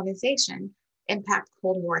decolonization impact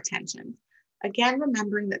Cold War tensions? Again,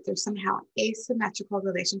 remembering that there's somehow asymmetrical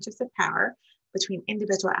relationships of power between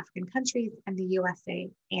individual African countries and the USA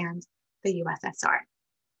and the USSR.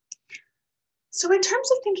 So in terms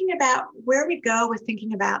of thinking about where we go with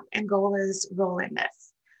thinking about Angola's role in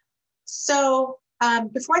this. So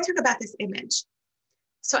before I talk about this image,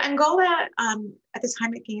 so Angola, at the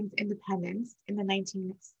time it gained independence in the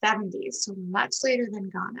 1970s, so much later than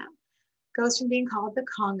Ghana, goes from being called the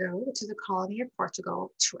Congo, which is a colony of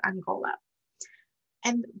Portugal, to Angola.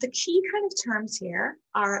 And the key kind of terms here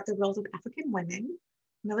are the roles of African women,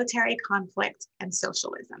 military conflict, and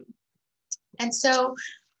socialism. And so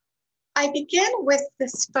I begin with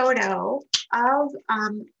this photo of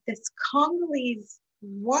this Congolese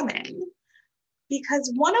woman,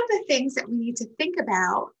 because one of the things that we need to think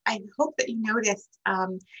about, I hope that you noticed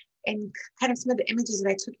in kind of some of the images that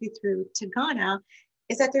I took you through to Ghana,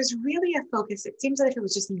 is that there's really a focus. It seems like if it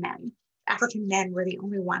was just men, African men were the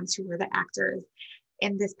only ones who were the actors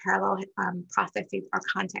in this parallel processes or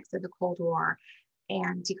context of the Cold War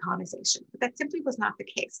and decolonization. But that simply was not the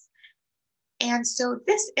case. And so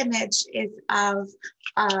this image is of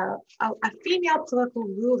a female political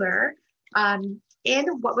ruler in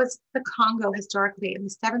what was the Congo historically in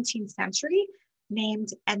the 17th century, named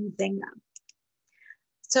Nzinga.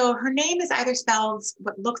 So her name is either spelled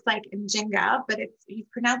what looks like Njinga, but you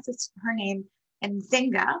pronounce her name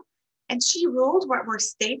Nzinga. And she ruled what were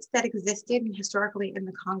states that existed historically in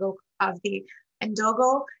the Congo of the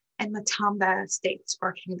Ndogo and Matamba states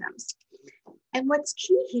or kingdoms. And what's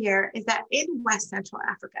key here is that in West Central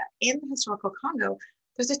Africa, in the historical Congo,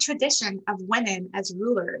 there's a tradition of women as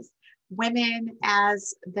rulers, women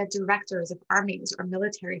as the directors of armies or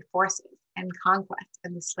military forces and conquest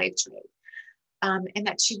and the slave trade. And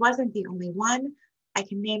that she wasn't the only one. I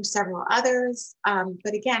can name several others.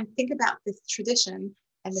 But again, think about this tradition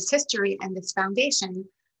and this history and this foundation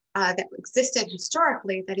that existed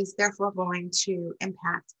historically that is therefore going to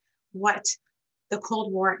impact what the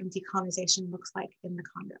Cold War and decolonization looks like in the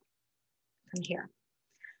Congo from here.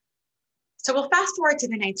 So we'll fast forward to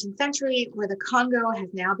the 19th century, where the Congo has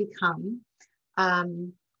now become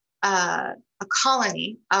a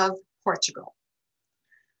colony of Portugal.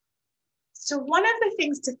 So one of the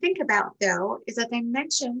things to think about, though, is that I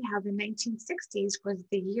mentioned how the 1960s was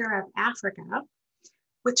the year of Africa,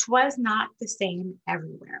 which was not the same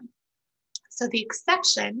everywhere. So the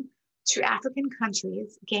exception to African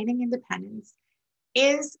countries gaining independence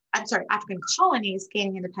African colonies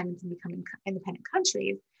gaining independence and becoming independent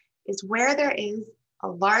countries is where there is a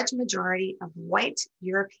large majority of white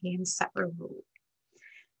European settler rule.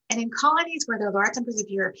 And in colonies where there are large numbers of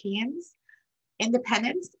Europeans,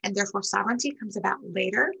 independence and therefore sovereignty comes about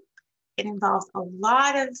later. It involves a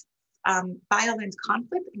lot of violent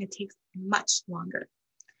conflict, and it takes much longer.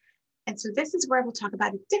 And so this is where we'll talk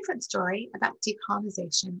about a different story about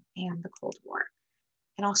decolonization and the Cold War.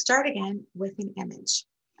 And I'll start again with an image.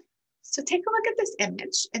 So take a look at this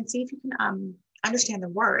image and see if you can understand the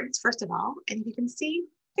words, first of all, and if you can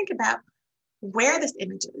think about where this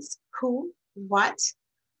image is, who, what,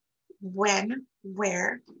 when,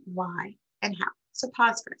 where, why, and how. So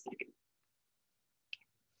pause for a second.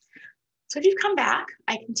 So if you've come back,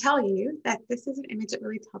 I can tell you that this is an image that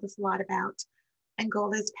really tells us a lot about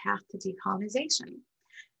Angola's path to decolonization.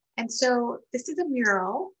 And so this is a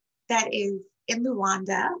mural that is in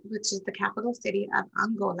Luanda, which is the capital city of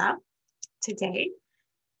Angola today.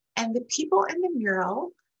 And the people in the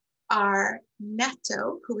mural are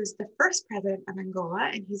Neto, who is the first president of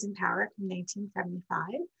Angola, and he's in power from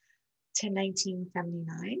 1975 to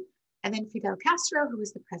 1979. And then Fidel Castro, who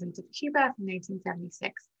was the president of Cuba from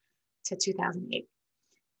 1976 to 2008.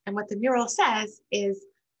 And what the mural says is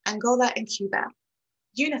Angola and Cuba,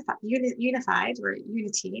 unified or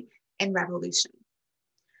unity in revolution.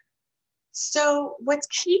 So what's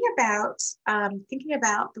key about thinking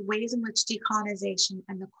about the ways in which decolonization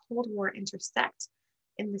and the Cold War intersect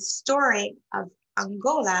in the story of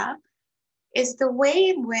Angola is the way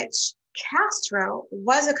in which Castro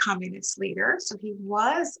was a communist leader, so he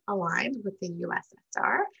was aligned with the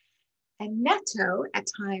USSR, and Neto at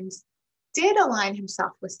times did align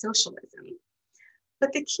himself with socialism.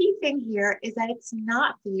 But the key thing here is that it's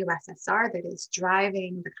not the USSR that is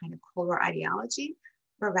driving the kind of Cold War ideology,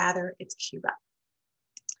 but rather it's Cuba.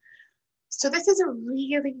 So this is a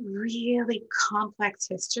really, really complex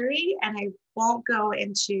history, and I won't go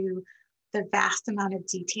into the vast amount of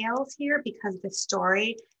details here because the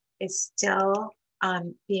story is still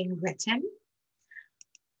being written.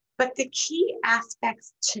 But the key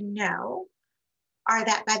aspects to know are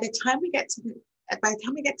that by the time we get to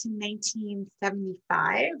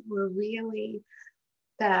 1975,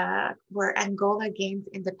 where Angola gains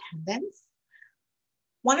independence.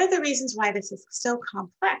 One of the reasons why this is so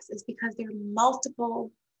complex is because there are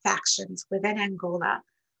multiple factions within Angola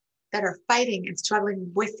that are fighting and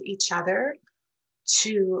struggling with each other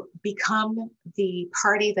to become the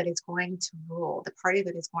party that is going to rule, the party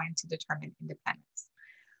that is going to determine independence.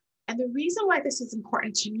 And the reason why this is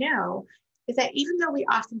important to know is that even though we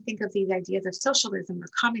often think of these ideas of socialism or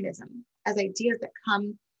communism as ideas that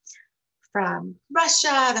come from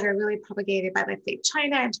Russia, that are really propagated by, let's say,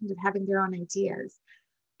 China in terms of having their own ideas,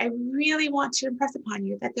 I really want to impress upon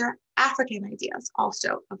you that there are African ideas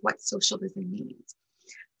also of what socialism means.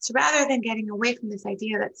 So rather than getting away from this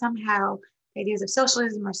idea that somehow the ideas of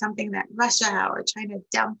socialism are something that Russia or China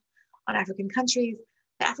dump on African countries,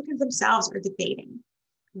 the Africans themselves are debating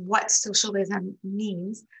what socialism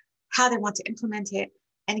means, how they want to implement it,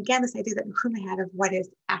 and again, this idea that Nkrumah had of what is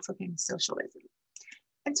African socialism.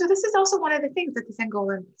 And so this is also one of the things that this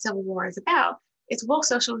Angolan civil war is about, is will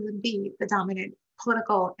socialism be the dominant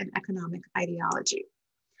political and economic ideology?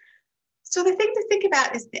 So the thing to think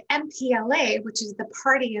about is the MPLA, which is the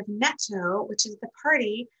party of Neto, which is the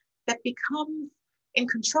party that becomes in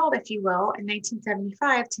control, if you will, in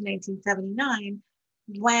 1975 to 1979,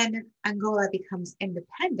 when Angola becomes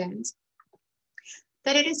independent,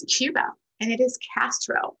 that it is Cuba and it is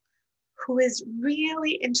Castro who is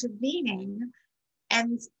really intervening.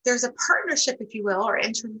 And there's a partnership, if you will, or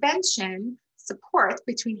intervention support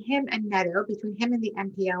between him and Neto, between him and the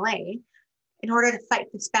MPLA, in order to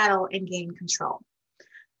fight this battle and gain control.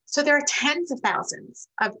 So there are tens of thousands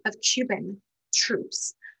of Cuban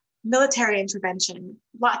troops, military intervention,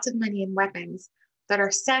 lots of money and weapons that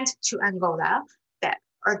are sent to Angola that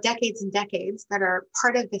are decades and decades that are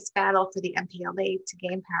part of this battle for the MPLA to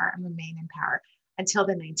gain power and remain in power until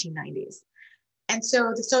the 1990s. And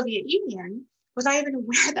so the Soviet Union was not even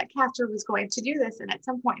aware that Castro was going to do this. And at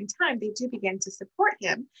some point in time, they do begin to support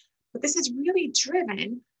him. But this is really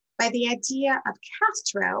driven by the idea of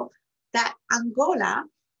Castro that Angola,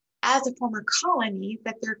 as a former colony,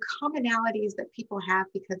 that there are commonalities that people have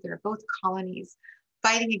because they're both colonies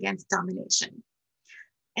fighting against domination.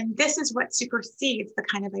 And this is what supersedes the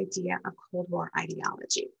kind of idea of Cold War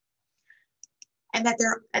ideology. And that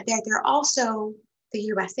they're also, the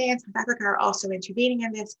U.S.A. and South Africa are also intervening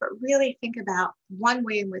in this, but really think about one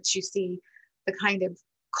way in which you see the kind of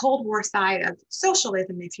Cold War side of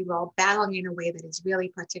socialism, if you will, battling in a way that is really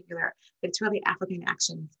particular, that it's really African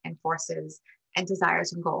actions and forces and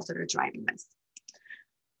desires and goals that are driving this.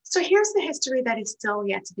 So here's the history that is still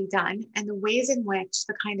yet to be done and the ways in which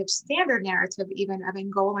the kind of standard narrative even of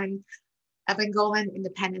Angolan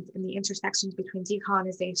independence and the intersections between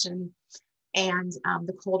decolonization and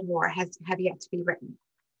the Cold War have yet to be written.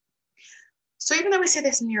 So even though we see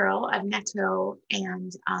this mural of Neto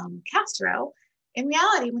and Castro, in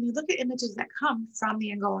reality, when you look at images that come from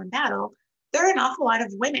the Angolan battle, there are an awful lot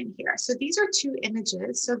of women here. So these are two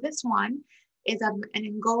images. So this one is an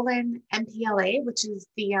Angolan MPLA, which is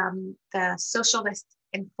the socialist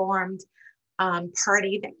informed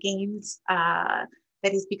party that gains that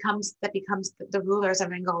becomes the rulers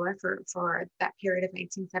of Angola for that period of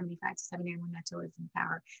 1975 to 79 when Neto is in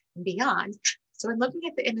power and beyond. So in looking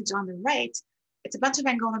at the image on the right, it's a bunch of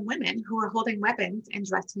Angolan women who are holding weapons and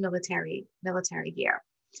dressed in military gear.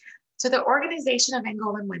 So the Organization of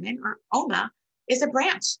Angolan Women, or OMA, is an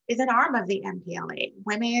arm of the MPLA.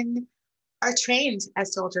 Women are trained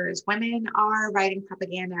as soldiers. Women are writing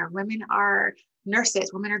propaganda. Women are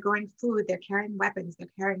nurses. Women are growing food. They're carrying weapons. They're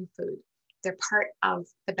carrying food. They're part of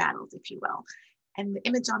the battles, if you will. And the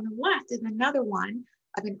image on the left is another one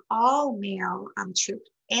of an all-male troop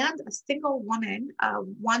and a single woman,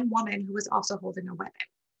 one woman who was also holding a weapon.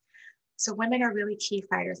 So women are really key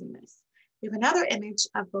fighters in this. We have another image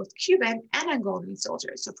of both Cuban and Angolan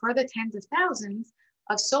soldiers. So for the tens of thousands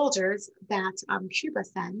of soldiers that Cuba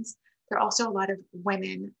sends, there are also a lot of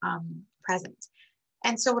women present.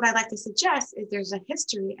 And so what I'd like to suggest is there's a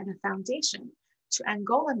history and a foundation to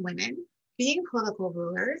Angolan women being political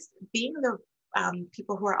rulers, being the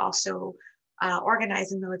people who are also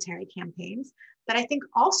organizing military campaigns, that I think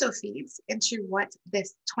also feeds into what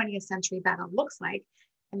this 20th century battle looks like.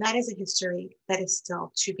 And that is a history that is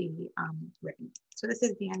still to be written. So this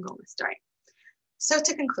is the Angola story. So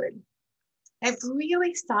to conclude, I've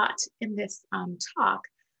really thought in this talk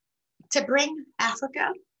to bring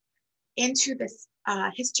Africa into this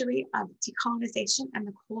history of decolonization and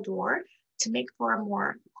the Cold War to make for a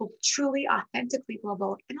more truly, authentically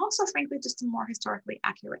global, and also, frankly, just a more historically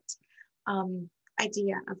accurate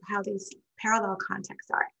idea of how these parallel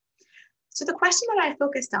contexts are. So the question that I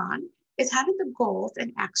focused on is, how did the goals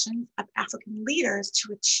and actions of African leaders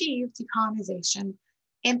to achieve decolonization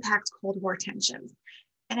impact Cold War tensions?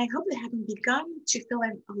 And I hope that having begun to fill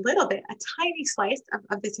in a little bit, a tiny slice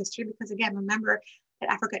of this history, because again, remember that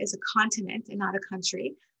Africa is a continent and not a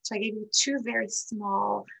country. So I gave you two very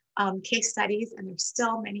small case studies, and there's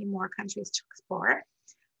still many more countries to explore.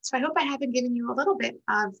 So I hope by having given you a little bit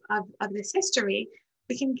of this history,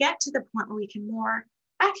 we can get to the point where we can more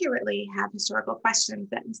accurately have historical questions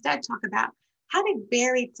that instead talk about how did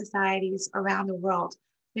varied societies around the world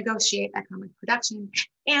negotiate economic production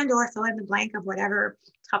and or fill in the blank of whatever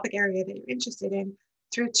topic area that you're interested in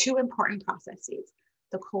through two important processes,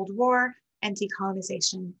 the Cold War and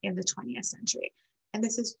decolonization in the 20th century. And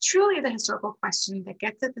this is truly the historical question that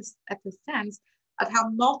gets at the sense of how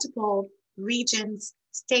multiple regions,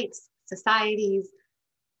 states, societies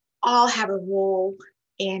all have a role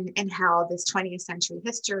in how this 20th century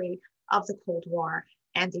history of the Cold War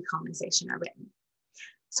and decolonization are written.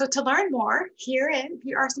 So to learn more, here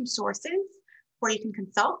are some sources where you can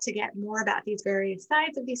consult to get more about these various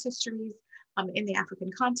sides of these histories in the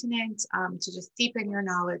African continent, to just deepen your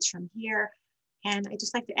knowledge from here. And I'd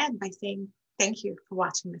just like to end by saying thank you for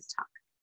watching this talk.